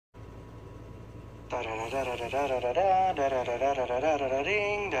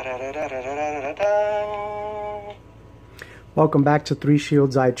Welcome back to Three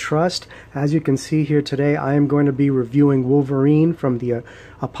Shields I Trust. As you can see here today, I am going to be reviewing Wolverine from the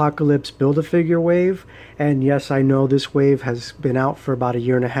Apocalypse Build-A-Figure wave. And yes, I know this wave has been out for about 1.5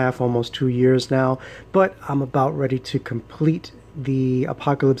 years, almost 2 years now, but I'm about ready to complete the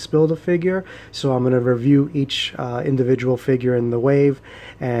Apocalypse Build-A-Figure, so I'm going to review each individual figure in the wave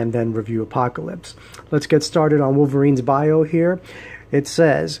and then review Apocalypse. Let's get started on Wolverine's bio here. It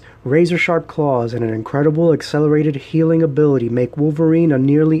says, razor-sharp claws and an incredible accelerated healing ability make Wolverine a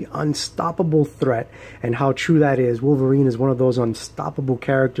nearly unstoppable threat. And how true that is. Wolverine is one of those unstoppable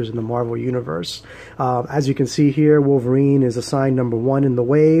characters in the Marvel Universe. As you can see here, Wolverine is assigned number 1 in the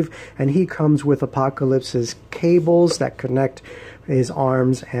wave, and he comes with Apocalypse's cables that connect his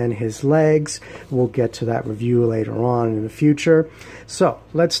arms and his legs. We'll get to that review later on in the future. So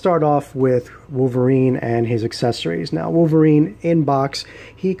let's start off with Wolverine and his accessories. Now, Wolverine in box,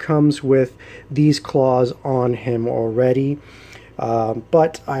 he comes with these claws on him already,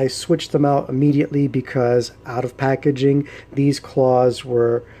 but I switched them out immediately because out of packaging these claws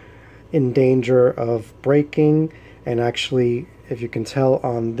were in danger of breaking. And actually, if you can tell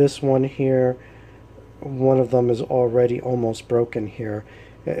on this one here, one of them is already almost broken here.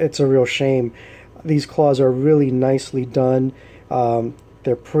 It's a real shame. These claws are really nicely done.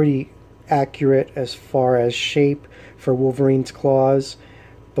 They're pretty accurate as far as shape for Wolverine's claws,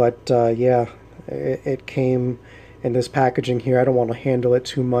 but yeah, it came in this packaging here. I don't want to handle it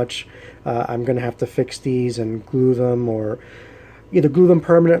too much. I'm gonna have to fix these and glue them, or either glue them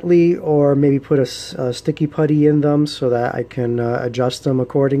permanently or maybe put a sticky putty in them so that I can adjust them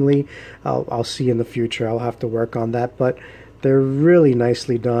accordingly. I'll see in the future. I'll have to work on that, but they're really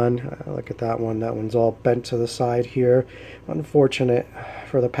nicely done. Look at that one. That one's all bent to the side here. Unfortunate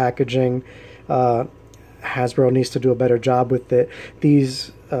for the packaging. Hasbro needs to do a better job with it.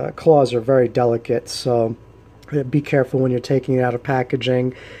 These claws are very delicate, so be careful when you're taking it out of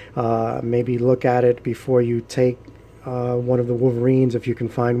packaging. Maybe look at it before you take one of the Wolverines, if you can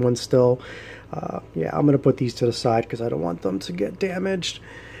find one still. Yeah, I'm going to put these to the side because I don't want them to get damaged.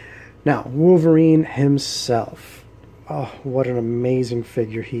 Now, Wolverine himself. Oh, what an amazing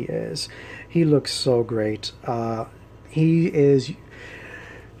figure he is. He looks so great. He is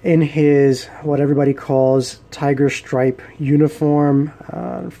in his, what everybody calls, tiger stripe uniform.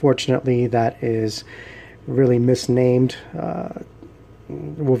 Unfortunately, that is really misnamed.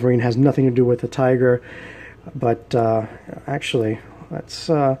 Wolverine has nothing to do with the tiger. But actually, let's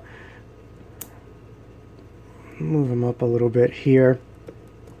move him up a little bit here.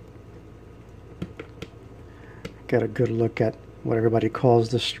 Get a good look at what everybody calls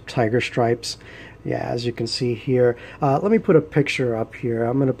the tiger stripes. Yeah, as you can see here. Let me put a picture up here.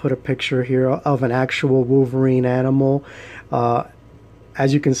 I'm going to put a picture here of an actual Wolverine animal.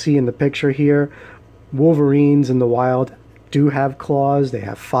 As you can see in the picture here, Wolverines in the wild do have claws. They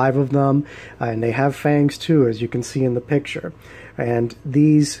have 5 of them, and they have fangs too, as you can see in the picture. And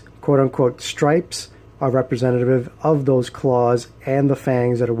these quote-unquote stripes are representative of those claws and the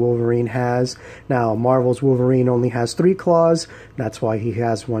fangs that a Wolverine has. Now, Marvel's Wolverine only has 3 claws. That's why he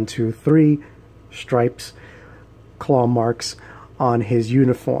has 1, 2, 3 stripes, claw marks on his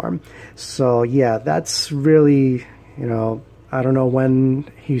uniform. So yeah, that's really, you know, I don't know when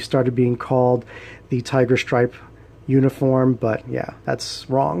he started being called the tiger stripe uniform, but yeah, that's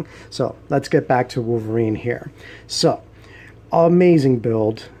wrong. So let's get back to Wolverine here. So, amazing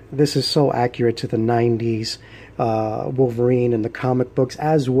build. This is so accurate to the 90s Wolverine in the comic books,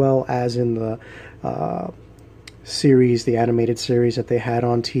 as well as in the series, the animated series that they had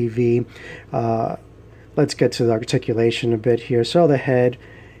on TV. Let's get to the articulation a bit here. So the head,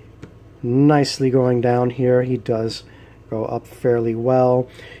 nicely going down here. He does go up fairly well.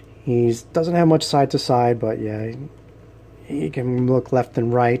 He doesn't have much side to side, but yeah, he can look left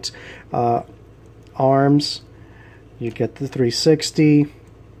and right. Arms, you get the 360.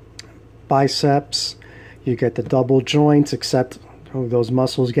 Biceps, you get the double joints, except those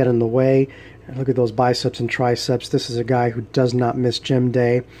muscles get in the way. Look at those biceps and triceps. This is a guy who does not miss gym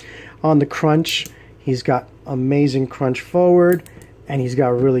day. On the crunch, he's got amazing crunch forward, and he's got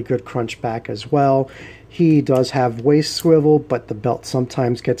really good crunch back as well. He does have waist swivel, but the belt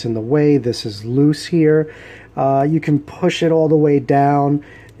sometimes gets in the way. This is loose here. You can push it all the way down,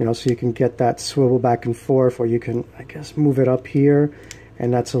 you know, so you can get that swivel back and forth, or you can, I guess, move it up here,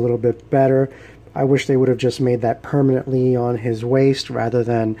 and that's a little bit better. I wish they would have just made that permanently on his waist rather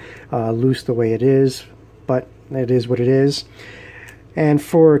than loose the way it is, but it is what it is. And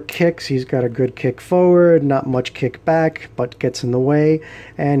for kicks, he's got a good kick forward, not much kick back, but gets in the way.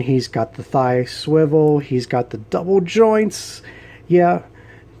 And he's got the thigh swivel, he's got the double joints. Yeah,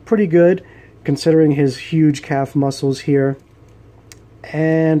 pretty good considering his huge calf muscles here.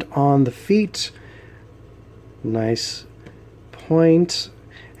 And on the feet, nice point.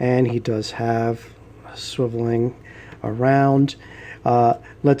 And he does have swiveling around.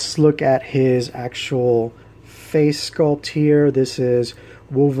 Let's look at his actual face sculpt here. This is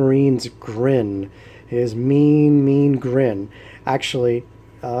Wolverine's grin, his mean grin. Actually,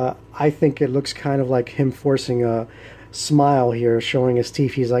 I think it looks kind of like him forcing a smile here, showing his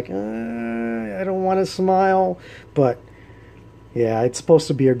teeth. He's like, I don't want to smile, but yeah, it's supposed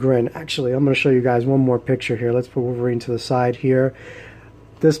to be a grin. Actually, I'm going to show you guys one more picture here. Let's put Wolverine to the side here.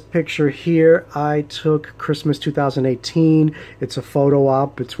 This picture here I took Christmas 2018. It's a photo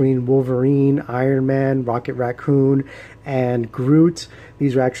op between Wolverine, Iron Man, Rocket Raccoon, and Groot.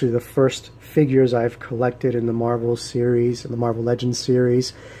 These are actually the first figures I've collected in the Marvel series, in the Marvel Legends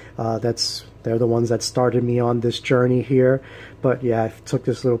series. They're the ones that started me on this journey here. But yeah, I took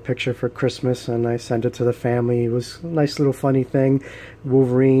this little picture for Christmas and I sent it to the family. It was a nice little funny thing.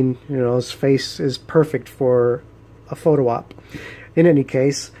 Wolverine, you know, his face is perfect for a photo op. In any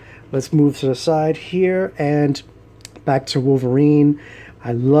case, let's move to the side here and back to Wolverine.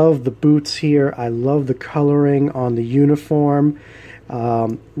 I love the boots here. I love the coloring on the uniform.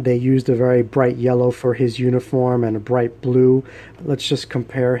 They used a very bright yellow for his uniform and a bright blue. Let's just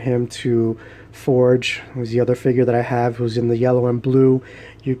compare him to Forge, who's the other figure that I have, who's in the yellow and blue.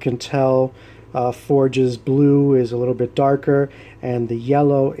 You can tell Forge's blue is a little bit darker, and the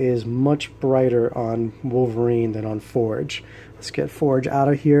yellow is much brighter on Wolverine than on Forge. Let's get Forge out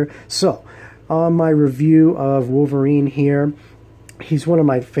of here. So, on my review of Wolverine here, he's one of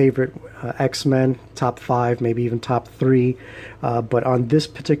my favorite X-Men, top 5, maybe even top 3. But on this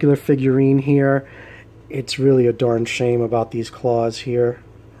particular figurine here, it's really a darn shame about these claws here.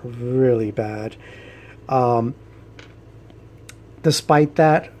 Really bad. Despite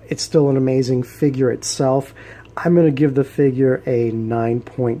that, it's still an amazing figure itself. I'm going to give the figure a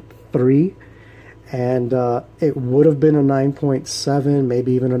 9.3. And it would have been a 9.7,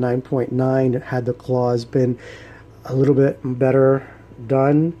 maybe even a 9.9 had the claws been a little bit better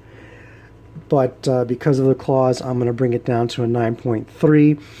done. But because of the claws, I'm going to bring it down to a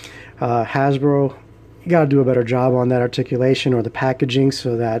 9.3. Hasbro, you got to do a better job on that articulation or the packaging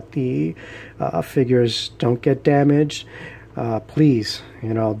so that the figures don't get damaged. Please,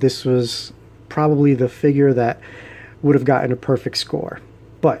 you know, this was probably the figure that would have gotten a perfect score.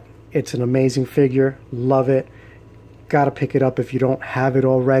 But it's an amazing figure. Love it. Got to pick it up if you don't have it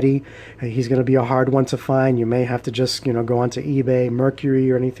already. He's going to be a hard one to find. You may have to just, you know, go onto eBay, Mercury,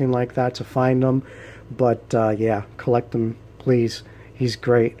 or anything like that to find them. But yeah, collect them, please. He's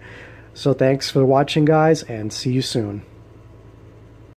great. So thanks for watching, guys, and see you soon.